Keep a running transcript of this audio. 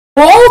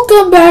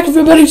Welcome back,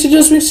 everybody, to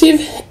Just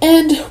Receive,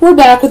 and we're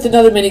back with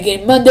another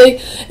minigame Monday,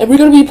 and we're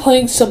going to be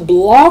playing some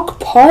Block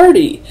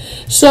Party.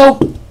 So,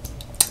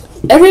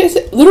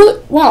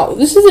 literally, wow,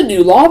 this is a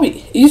new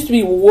lobby. It used to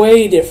be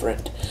way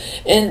different,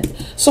 and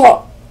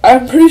so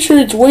I'm pretty sure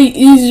it's way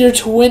easier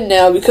to win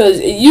now because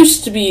it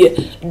used to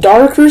be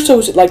darker, so it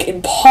was like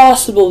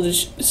impossible to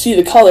see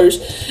the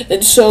colors,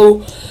 and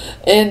so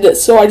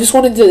I just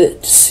wanted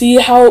to see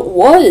how it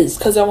was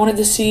because I wanted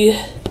to see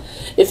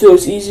if it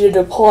was easier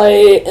to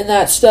play and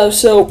that stuff.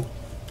 So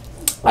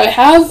I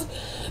have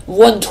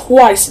won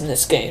twice in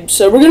this game.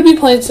 So we're gonna be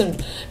playing some.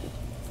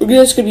 We're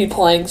just gonna be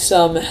playing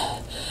some.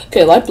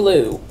 Okay, light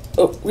blue.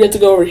 Oh, we have to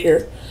go over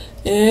here,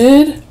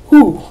 and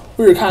whoo,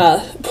 we were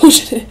kind of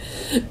pushing it.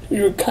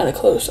 We were kind of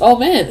close. Oh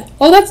man.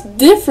 Oh, that's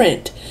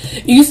different.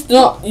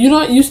 You're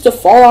not used to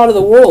fall out of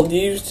the world.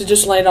 You used to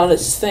just land on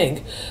this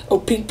thing. Oh,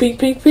 pink, pink,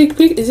 pink, pink,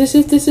 pink. Is this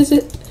it? This is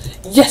it.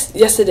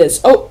 Yes, it is.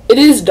 Oh, it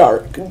is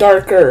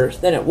darker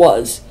than it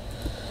was.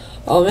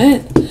 Oh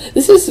man,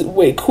 this is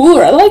way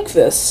cooler. I like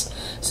this.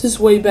 This is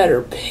way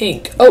better.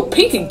 Pink. Oh,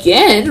 pink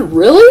again?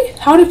 Really?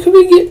 Could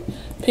we get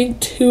pink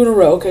 2 in a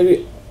row?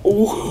 Okay,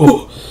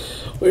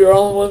 we were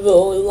on one of the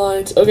only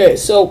lines. Okay,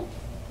 so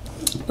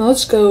now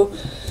let's go.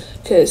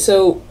 Okay,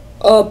 so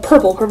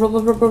purple.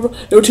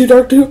 No, too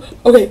dark too.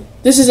 Okay,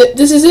 this is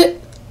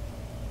it.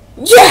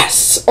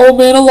 Yes! Oh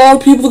man, a lot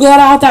of people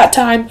got out that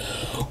time.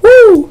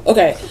 Woo!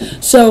 Okay,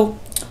 so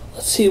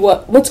let's see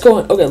what's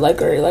going. Okay, light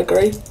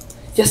gray.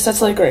 Yes,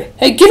 that's light gray.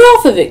 Hey, get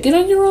off of it. Get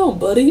on your own,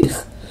 buddy.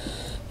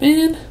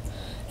 Man,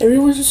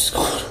 everyone's just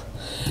going.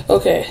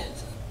 Okay,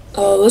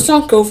 let's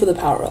not go for the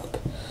power up.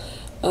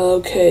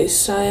 Okay,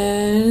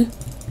 cyan.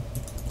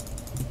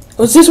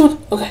 Oh, it's this one.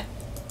 Okay.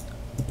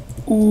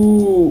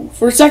 Ooh,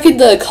 for a second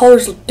the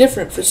colors look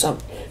different for some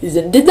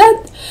reason. Did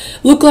that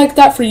look like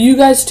that for you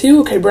guys too?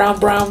 Okay,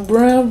 brown.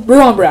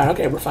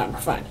 Okay, we're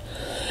fine.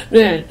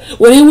 Man,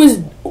 when it was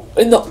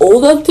in the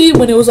old update,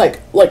 when it was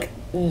like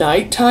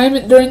nighttime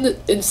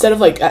instead of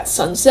like at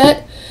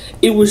sunset,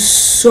 it was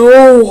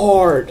so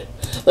hard.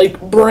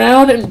 Like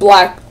brown and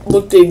black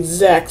looked the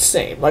exact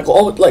same. Like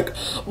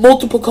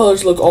multiple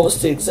colors look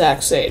almost the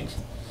exact same.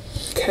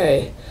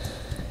 Okay.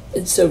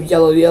 And so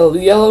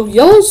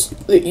yellow's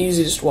the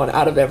easiest one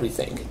out of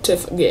everything to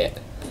get,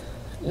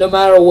 no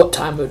matter what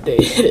time of day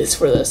it is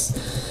for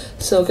this.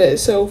 So okay,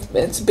 so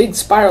man, it's a big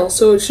spiral,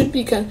 so it should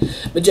be kind of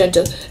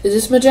magenta. Is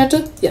this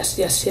magenta? Yes.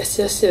 Yes.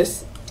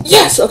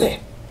 Okay.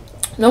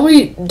 Now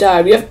we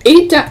die. We have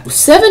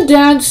 7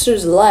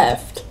 dancers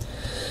left.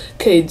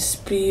 Okay,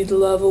 speed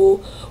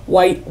level.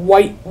 White. No!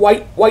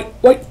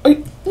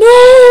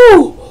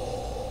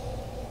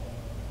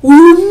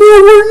 We're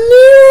nowhere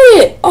near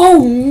it!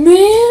 Oh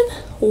man!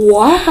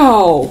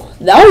 Wow!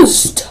 That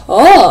was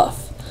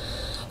tough!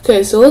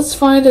 Okay, so let's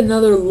find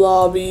another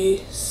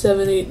lobby.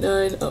 7, 8,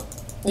 9. Oh,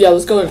 yeah,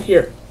 let's go in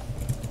here.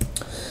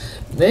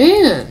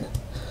 Man!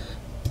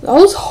 That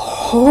was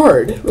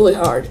hard. Really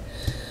hard.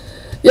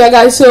 Yeah,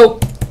 guys,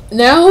 so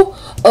now,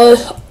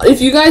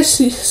 if you guys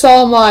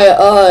saw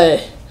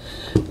my,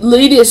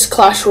 latest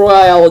Clash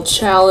Royale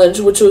challenge,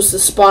 which was the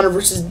spawner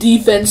versus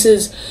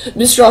defenses,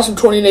 Mr. Awesome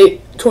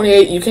 28,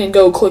 you can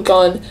go click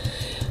on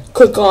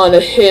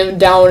him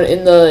down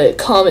in the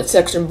comment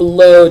section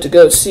below to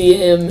go see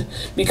him,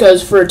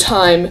 because for a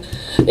time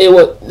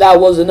that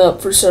wasn't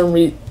up for some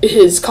reason.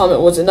 His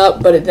comment wasn't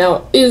up, but it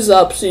now is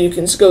up, so you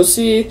can go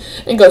see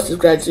and go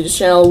subscribe to his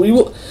channel. We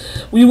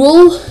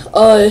will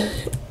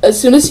as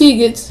soon as he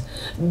gets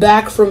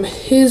back from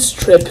his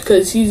trip,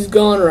 because he's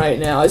gone right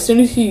now. As soon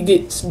as he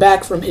gets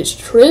back from his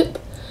trip,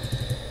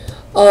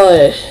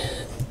 we'll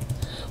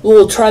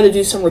try to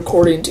do some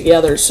recording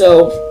together.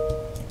 So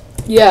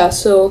yeah,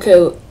 so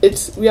okay,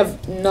 we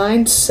have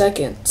 9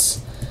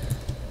 seconds,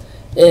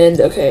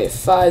 and okay,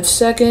 5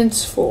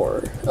 seconds,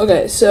 4.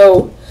 Okay,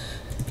 so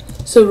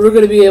we're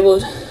gonna be able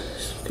to,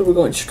 we're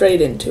going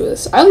straight into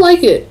this. I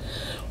like it.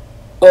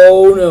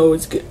 Oh no,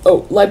 it's good.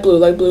 Oh, light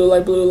blue.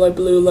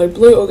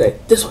 Okay,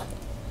 this one.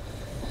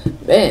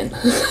 Man.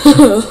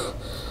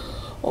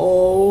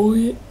 Oh,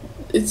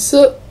 it's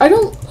I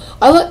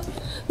like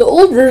the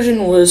old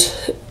version was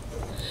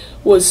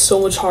so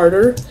much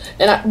harder,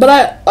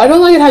 but I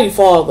don't like it how you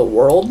fall out of the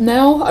world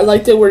now. I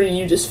liked it where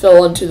you just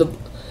fell into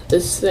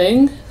this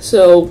thing.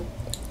 So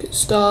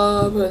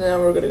stop, and now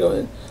we're gonna go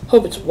in.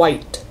 Hope it's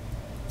white.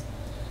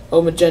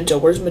 Oh, magenta.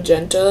 Where's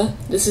magenta?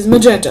 This is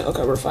magenta.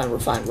 Okay, we're fine.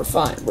 What?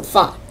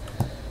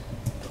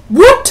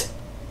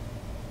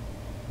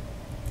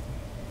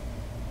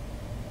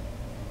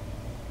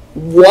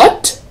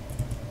 What?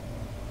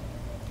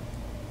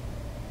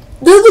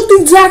 They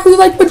look exactly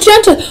like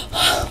magenta.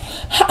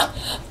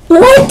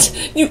 What?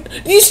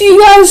 You see,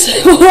 guys,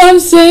 what I'm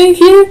saying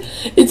here?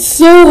 It's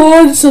so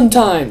hard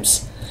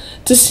sometimes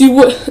to see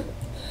what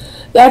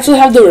they actually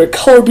have the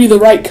color be the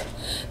right.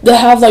 To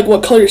have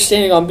what color you're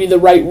standing on be the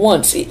right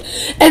one. See,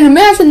 and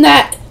imagine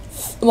that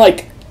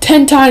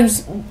 10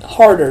 times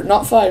harder,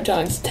 not 5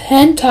 times,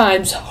 10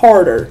 times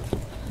harder.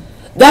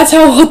 That's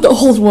how hard the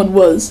old one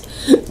was.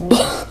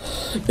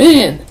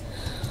 Man,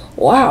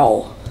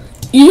 wow.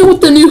 even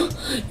with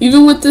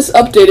this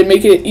update and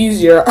making it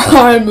easier,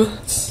 I'm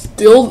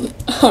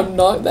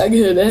not that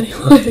good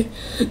anyway.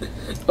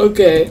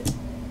 Okay.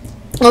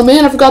 Oh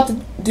man, I forgot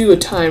to do a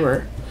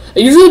timer. I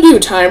usually do a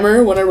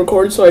timer when I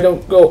record so I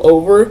don't go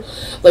over.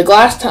 Like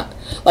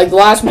the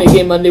last mini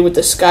game Monday with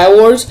the Sky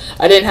Wars,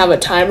 I didn't have a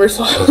timer,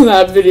 so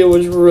that video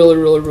was really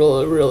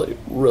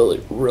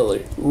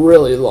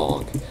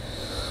long.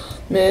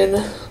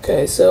 Man,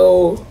 okay,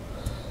 so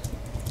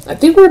I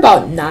think we're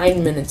about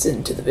 9 minutes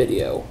into the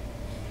video.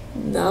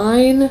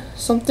 9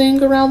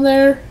 something around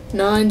there.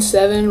 9,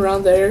 7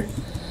 around there.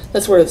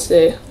 That's where it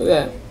stay.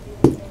 Okay.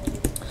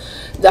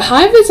 The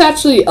Hive is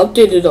actually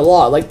updated a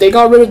lot. Like, they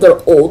got rid of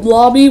their old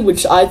lobby,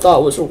 which I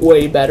thought was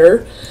way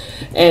better.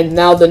 And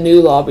now the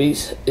new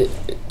lobbies,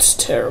 it's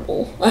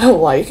terrible. I don't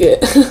like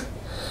it.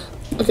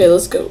 Okay,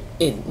 let's go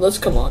in.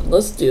 Come on.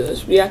 Let's do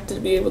this. We have to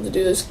be able to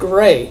do this.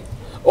 Gray.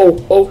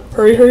 Oh,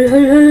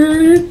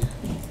 hurry.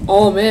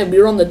 Oh, man,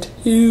 we were on the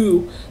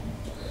 2.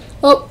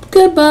 Oh,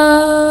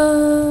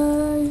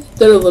 goodbye.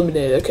 They're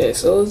eliminated. Okay,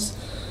 so let's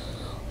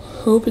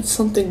hope it's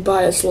something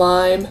by us.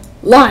 Lime.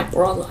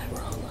 We're on lime.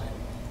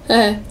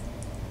 Hey.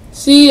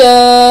 See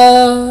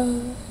ya.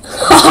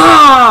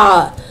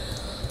 Ha!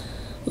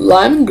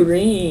 Lime and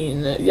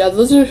green. Yeah,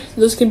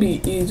 those can be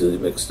easily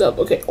mixed up.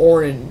 Okay,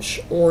 orange.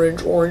 We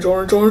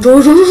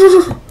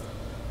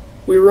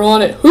were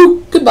on it.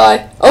 Who?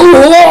 Goodbye.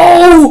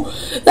 Oh,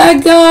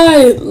 that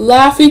guy,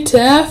 Laffy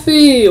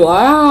Taffy.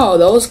 Wow,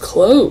 that was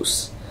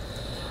close.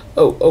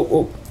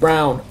 Oh,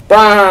 brown.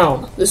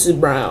 This is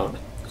brown.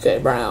 Okay,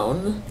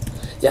 brown.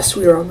 Yes,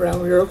 we were on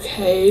brown. We were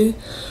okay.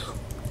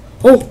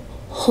 Oh,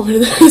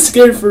 man, I was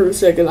scared for a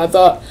second. I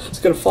thought it was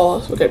gonna fall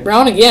off. Okay,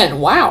 brown again.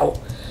 Wow.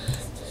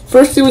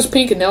 First it was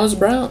pink and now it's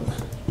brown.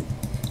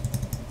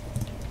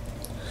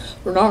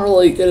 We're not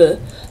really gonna.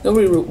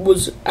 Nobody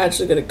was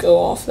actually gonna go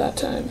off that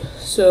time.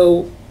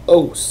 So,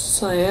 oh,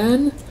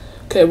 cyan.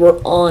 Okay,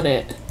 we're on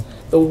it.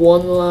 The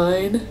one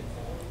line.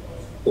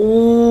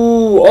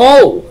 Ooh,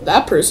 oh,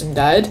 that person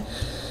died.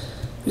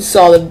 We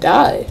saw them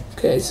die.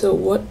 Okay, so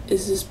what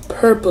is this?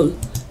 Purple.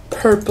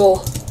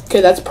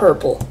 Okay, that's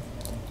purple.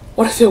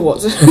 What if it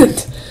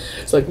wasn't?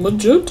 It's like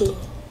magenta.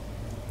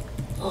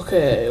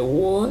 Okay,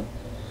 what?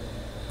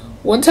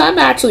 One time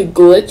I actually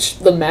glitched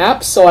the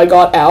map, so I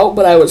got out,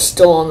 but I was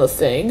still on the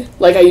thing.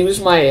 Like, I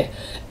used my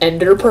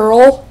ender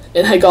pearl,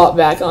 and I got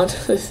back onto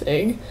the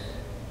thing.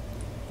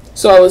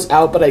 So I was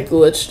out, but I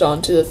glitched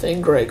onto the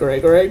thing. Gray.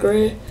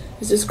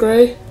 Is this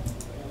gray?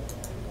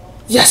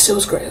 Yes, it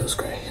was gray.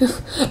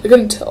 I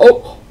couldn't tell.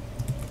 Oh!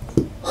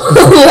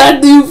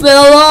 That dude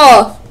fell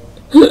off!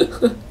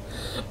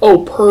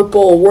 Oh,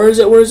 purple. Where is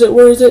it?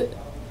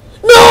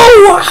 No!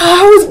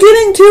 I was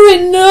getting to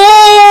it!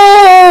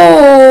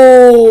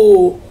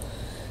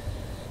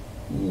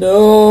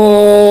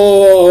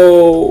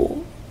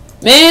 No!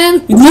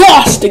 Man, we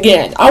lost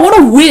again. I want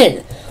to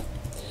win.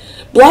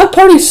 Block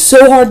Party's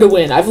so hard to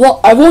win. I've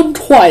won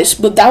twice,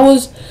 but that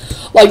was,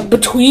 like,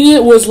 between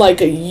it was,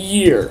 like, a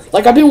year.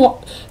 Like, I've been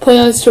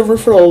playing on this server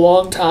for a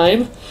long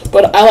time,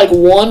 but I, like,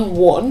 won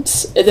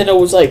once, and then it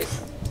was, like,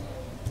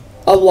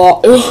 it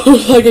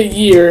was like a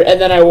year,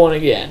 and then I won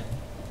again.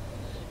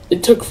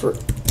 It took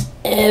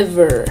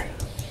forever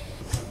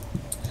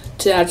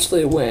to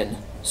actually win.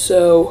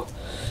 So,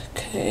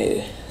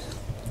 okay.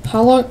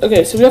 How long?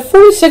 Okay, so we have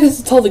 40 seconds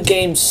until the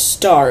game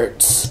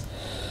starts.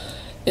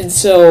 And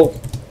so,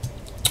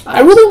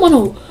 I really want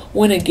to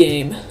win a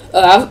game.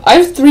 I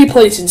have 3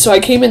 placings, so I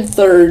came in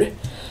third,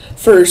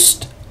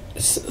 first,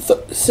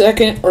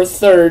 second, or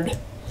third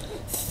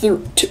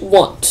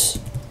once.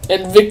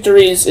 And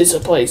victories is a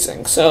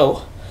placing.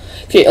 So,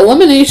 okay,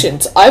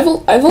 eliminations. I've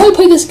only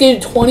played this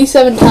game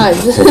 27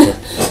 times,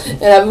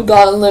 and I've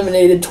gotten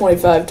eliminated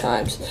 25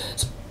 times.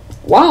 So,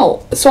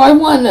 wow. So I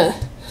won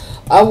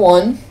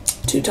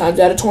 2 times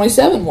out of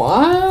 27.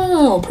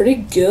 Wow, pretty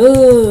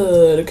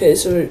good. Okay,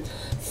 so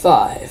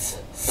 5,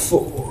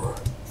 4,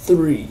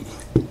 3,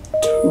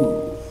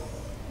 2,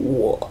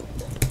 1.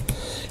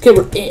 Okay,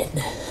 we're in.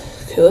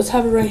 Okay, let's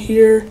have it right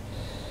here.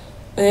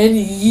 And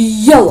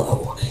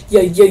yellow.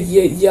 Yeah,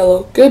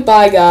 yellow.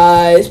 Goodbye,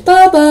 guys.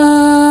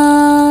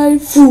 Bye-bye.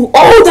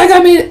 Oh, that guy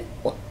made it.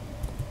 What?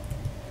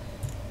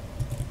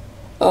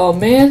 Oh,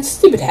 man.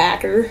 Stupid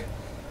hacker.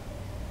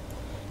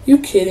 You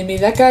kidding me?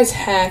 That guy's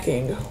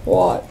hacking.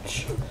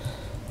 Watch.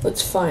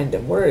 Let's find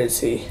him. Where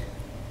is he?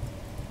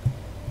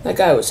 That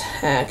guy was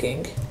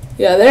hacking.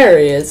 Yeah, there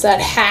he is.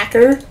 That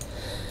hacker.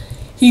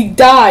 He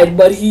died,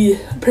 but he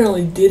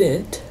apparently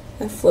didn't.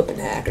 That flippin'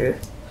 hacker.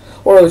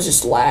 Or it was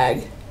just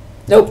lag.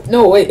 Nope,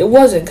 no, wait, it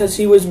wasn't, because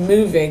he was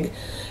moving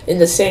from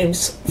the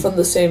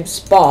same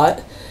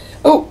spot.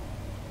 Oh,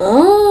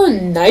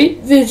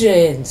 night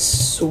vision,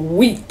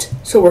 sweet.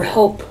 So we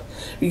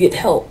get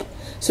help,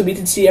 so we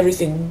can see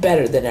everything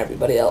better than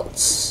everybody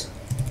else.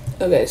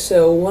 Okay,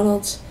 so what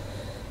else?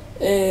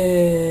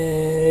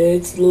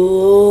 It's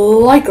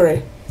light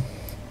gray.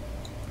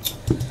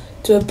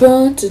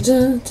 Oh,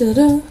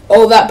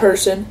 that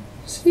person.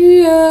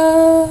 See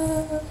ya.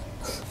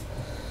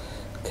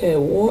 Okay,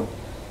 what?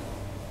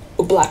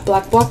 Black.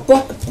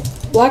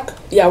 Black?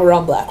 Yeah, we're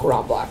on black. We're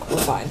on black. We're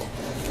fine.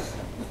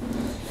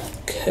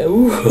 Okay.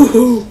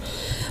 Ooh.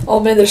 Oh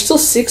man, there's still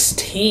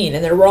 16,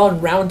 and we're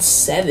on round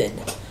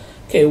 7.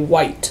 Okay,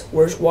 white.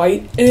 Where's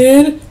white?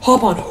 And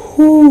hop on.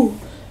 Ooh.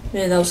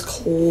 Man, that was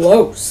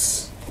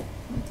close.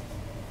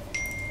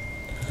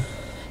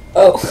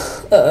 Oh.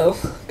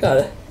 Uh-oh. Got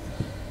it.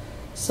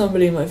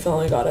 Somebody in my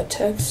family got a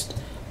text.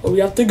 Oh, we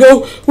have to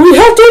go. We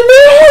have to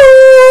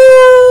know.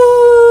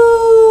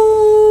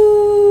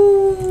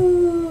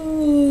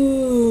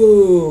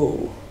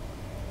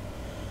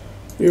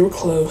 We were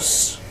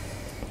close,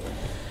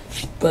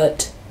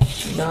 but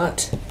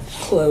not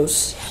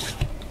close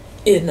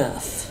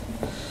enough.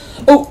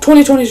 Oh,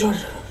 20.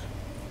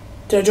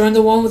 Did I join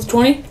the one with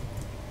 20?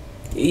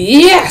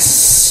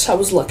 Yes! I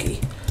was lucky.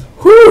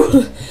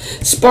 Whew!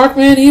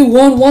 Sparkman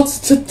E1 wants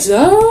to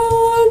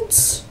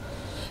dance.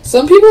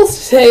 Some people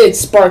say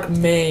it's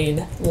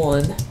Sparkman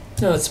 1.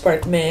 No, it's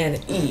Sparkman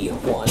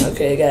E1.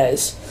 Okay,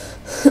 guys.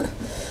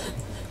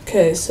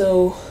 Okay,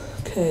 so...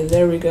 Okay,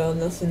 there we go.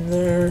 Nothing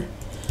there.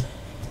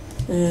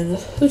 And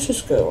let's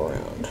just go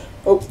around.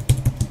 Oh.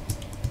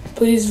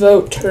 Please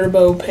vote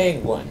Turbo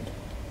Penguin.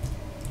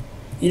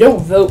 You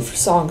don't vote for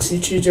songs, you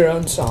choose your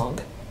own song.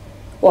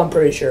 Well, I'm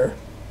pretty sure.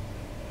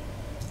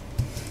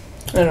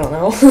 I don't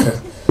know.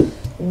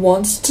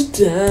 Wants to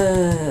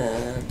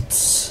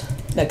dance.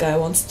 That guy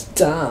wants to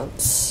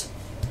dance.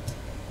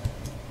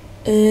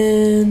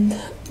 And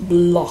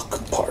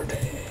block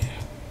party.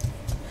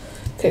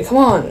 Okay, come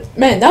on.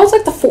 Man, that was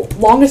like the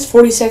longest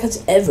 40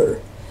 seconds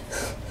ever.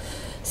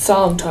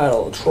 Song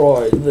title,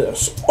 try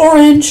this.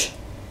 Orange.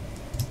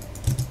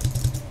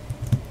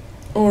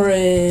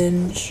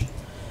 Orange.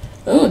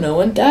 Oh, no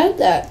one died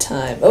that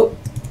time. Oh.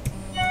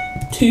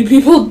 2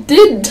 people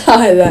did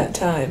die that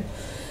time.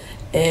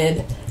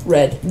 And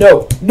red.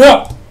 No.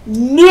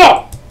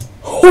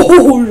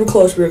 Oh, we were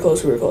close.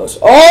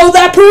 Oh,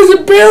 that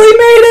person barely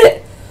made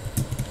it.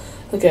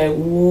 Okay,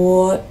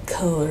 what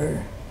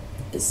color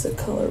is the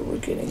color we're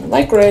getting?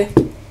 Light gray.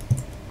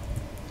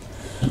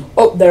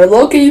 Oh, they're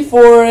looking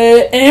for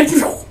it. And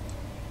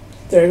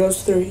there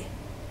goes 3.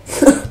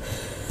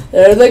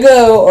 There they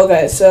go.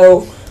 Okay,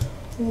 so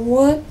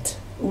what?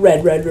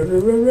 Red.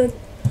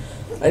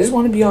 I just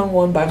want to be on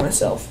one by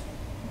myself.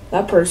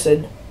 That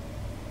person.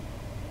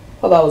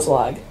 Oh, that was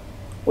lag.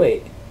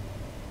 Wait.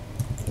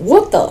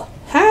 What the?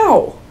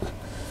 How?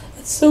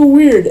 That's so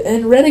weird.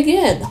 And red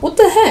again. What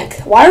the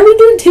heck? Why are we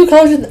doing 2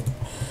 colors at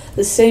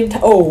the same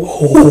time? Oh.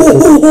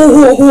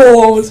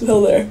 Almost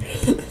fell there.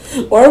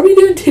 Why are we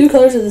doing 2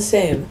 colors of the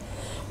same?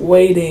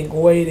 Waiting.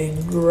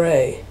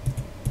 Gray.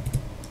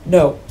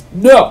 No.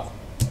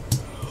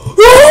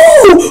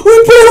 Oh! We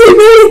barely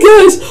made it,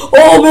 guys!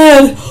 Oh,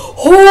 man.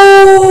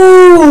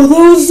 Oh,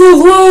 that was so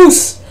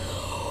close.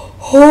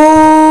 Oh,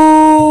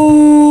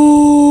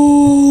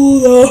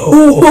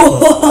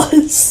 that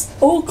was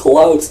so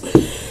close.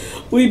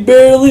 We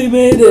barely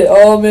made it.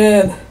 Oh,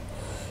 man.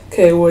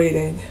 Okay,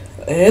 waiting.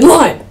 And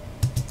lime.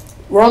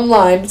 We're on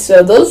lime.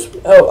 So those...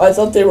 Oh, I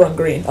thought they were on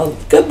green. Oh,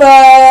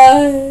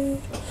 goodbye.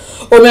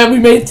 Oh, man, we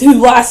made it to the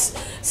last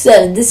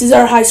 7. This is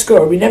our high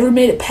score. We never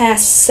made it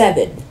past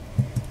 7.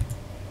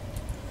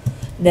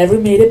 Never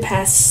made it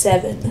past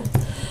 7.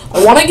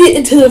 I want to get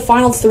into the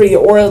final 3,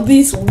 or at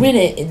least win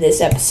it in this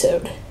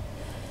episode.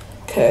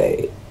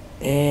 Okay,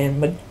 and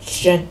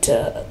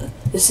magenta.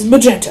 This is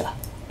magenta.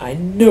 I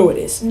know it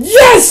is.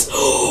 Yes!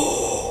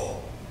 Ooh,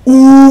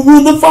 we're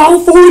in the final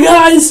 4,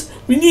 guys!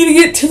 We need to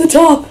get to the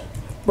top.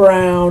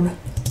 Brown.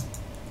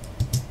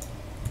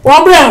 We're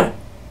on brown!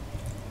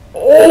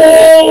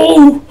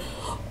 Oh!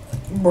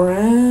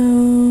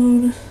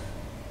 Brown.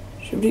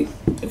 Should we...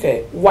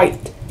 Okay,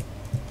 white.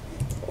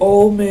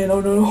 Oh, man,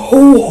 oh, no.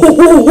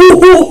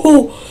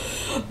 Oh.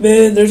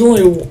 Man, there's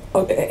only...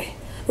 Okay,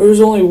 there's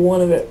only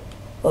one of it.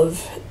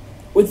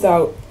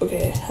 Without,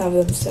 okay, have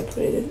them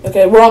separated.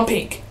 Okay, we're on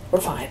pink.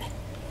 We're fine.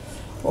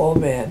 Oh,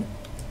 man.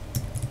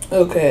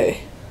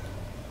 Okay.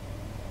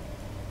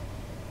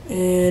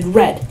 And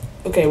red.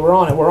 Okay, we're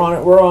on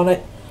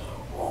it.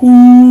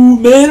 Ooh,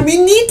 man, we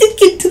need to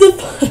get to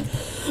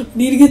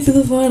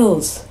the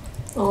finals.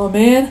 Oh,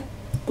 man.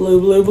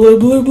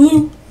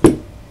 Blue.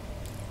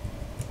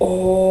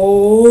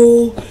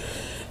 Oh,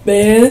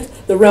 man.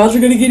 The rounds are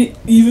going to get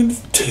even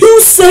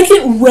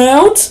 2-second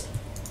rounds.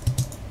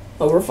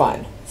 Oh, we're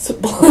fine.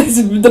 Supplies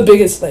is the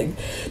biggest thing.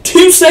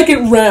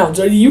 2-second rounds.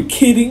 Are you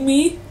kidding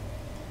me?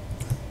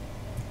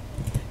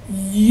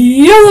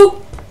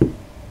 Yellow.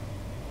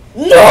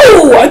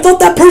 No! I thought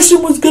that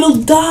person was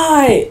gonna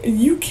die. Are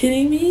you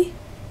kidding me?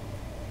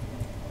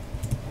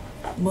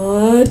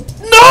 Mud.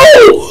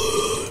 No!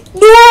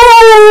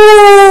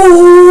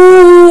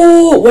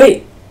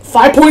 Wait.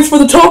 5 points for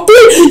the top 3?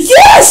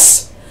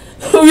 Yes!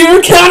 We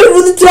were counted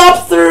for the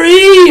top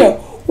 3!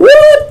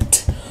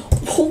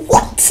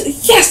 What?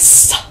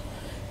 Yes!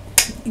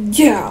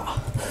 Yeah.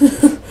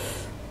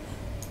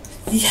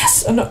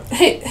 Yes. Oh, no.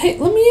 Hey,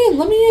 let me in.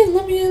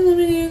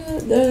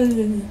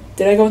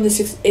 Did I go in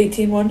the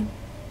 18 one?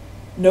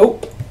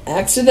 Nope.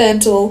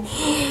 Accidental.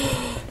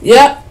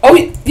 Yeah. Oh,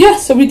 yeah,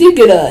 so we did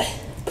get a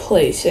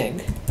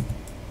placing.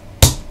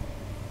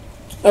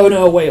 Oh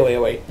no,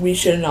 wait. We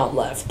should have not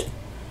left.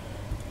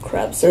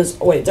 Crap, there's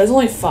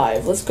only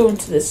 5. Let's go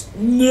into this.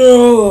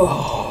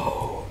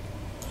 No.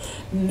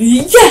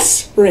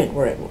 Yes! We're in.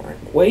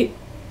 Wait.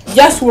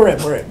 Yes, we're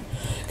in.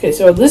 Okay,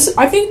 so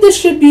I think this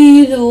should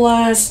be the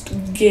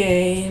last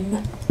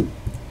game.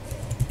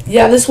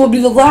 Yeah, this will be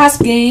the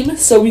last game.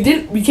 So we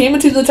came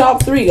into the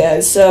top 3,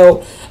 guys.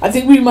 So I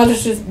think we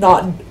must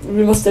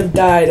have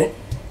died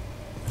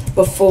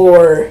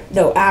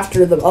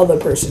after the other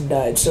person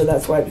died. So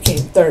that's why it became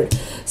 3rd.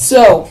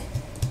 So,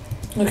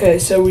 okay,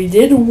 so we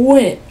did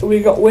win.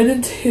 We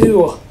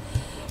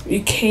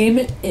came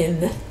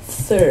in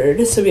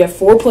 3rd. So we have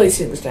 4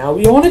 placings now.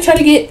 We want to try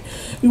to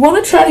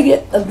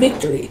get a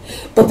victory,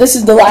 but this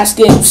is the last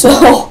game,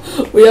 so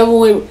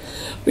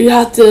we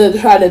have to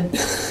try to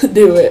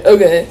do it.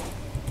 Okay.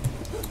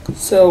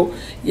 So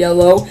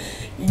yellow.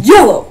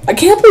 I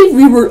can't believe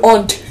we were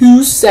on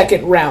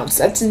 2-second rounds.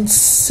 That's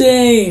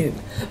insane.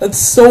 That's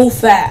so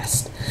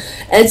fast.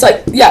 And it's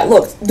like, yeah,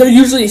 look, they're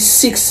usually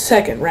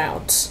 6-second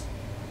rounds,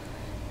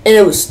 and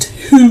it was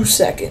 2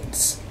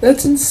 seconds.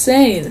 That's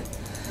insane.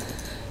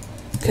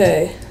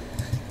 Okay.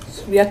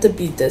 We have to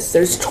beat this.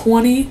 There's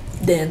 20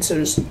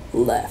 dancers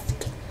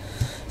left.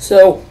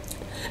 So,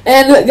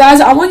 and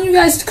guys, I want you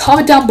guys to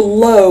comment down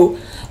below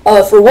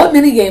for what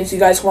mini games you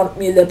guys want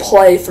me to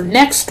play for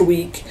next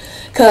week,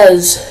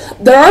 because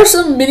there are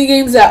some mini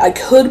games that I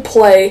could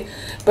play,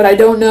 but I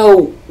don't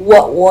know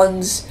what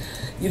ones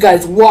you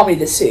guys want me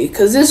to see.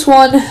 Because this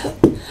one,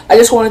 I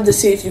just wanted to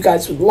see if you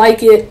guys would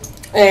like it,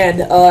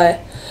 and I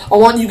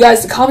want you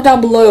guys to comment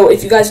down below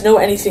if you guys know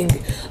anything,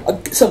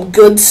 some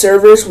good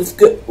servers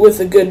with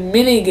a good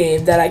mini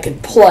game that I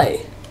could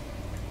play,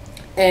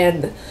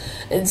 and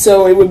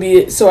so it would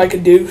be so I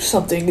could do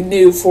something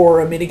new for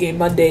a mini game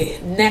Monday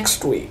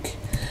next week.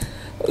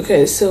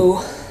 Okay,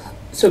 so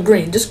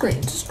green, just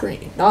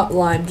green, not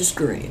lime, just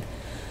green.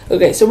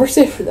 Okay, so we're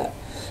safe for that.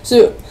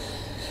 So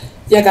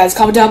yeah, guys,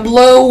 comment down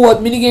below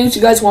what mini games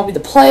you guys want me to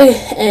play,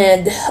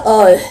 and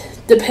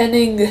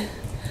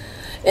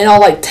and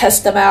I'll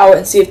test them out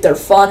and see if they're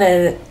fun,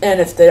 and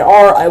if they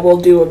are, I'll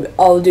do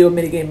a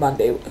mini game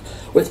Monday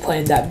with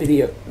playing that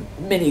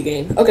mini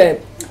game.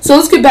 Okay, so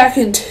let's get back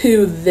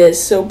into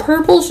this. So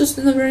purple's just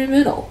in the very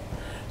middle.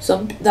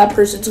 That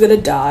person's gonna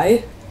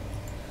die.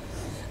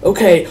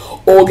 Okay,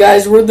 oh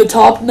guys, we're in the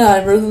top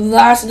 9. We're in the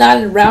last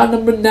 9 in round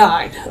number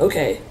 9.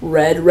 Okay,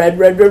 red.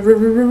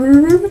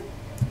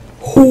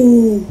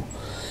 Oh.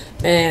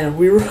 Man,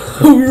 we were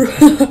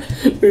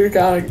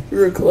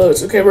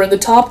close. Okay, we're in the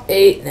top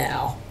 8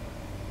 now.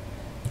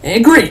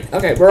 And green.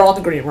 Okay, we're on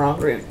the green. We're on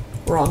green.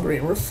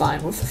 We're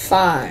fine. We're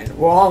fine.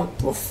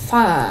 We're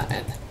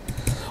fine.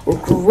 We're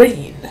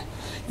green.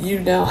 You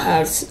now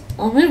have.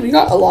 Oh man, we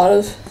got a lot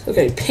of.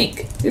 Okay,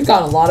 pink. We've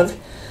gotten a lot of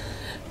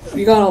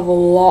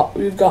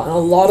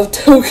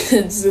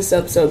tokens this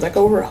episode, like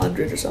over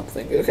 100 or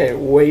something. Okay,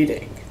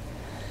 waiting.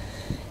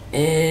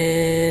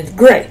 And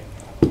gray.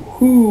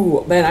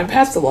 Ooh, man, I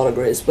passed a lot of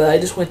grays, but I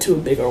just went to a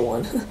bigger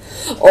one.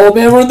 Oh,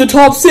 man, we're in the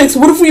top 6.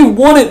 What if we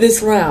won it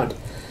this round?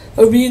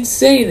 That would be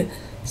insane.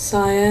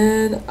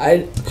 Cyan,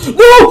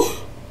 No!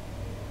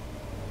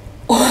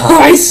 Oh,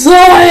 I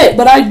saw it,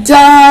 but I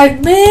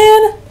died,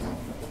 man.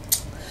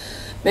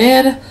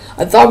 Man,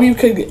 I thought we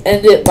could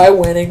end it by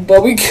winning,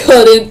 but we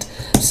couldn't.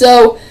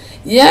 So,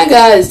 yeah,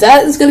 guys,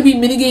 that is going to be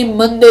Minigame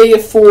Monday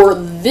for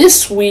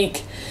this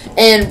week.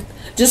 And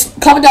just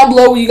comment down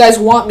below what you guys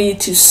want me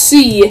to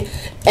see.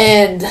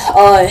 And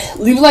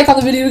leave a like on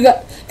the video,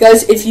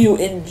 guys, if you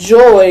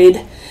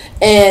enjoyed,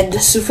 and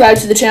subscribe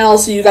to the channel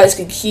so you guys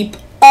can keep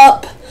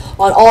up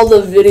on all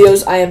the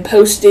videos I am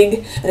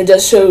posting, and it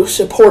does show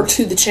support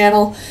to the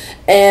channel.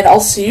 And I'll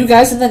see you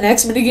guys in the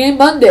next Minigame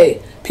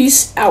Monday.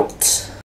 Peace out.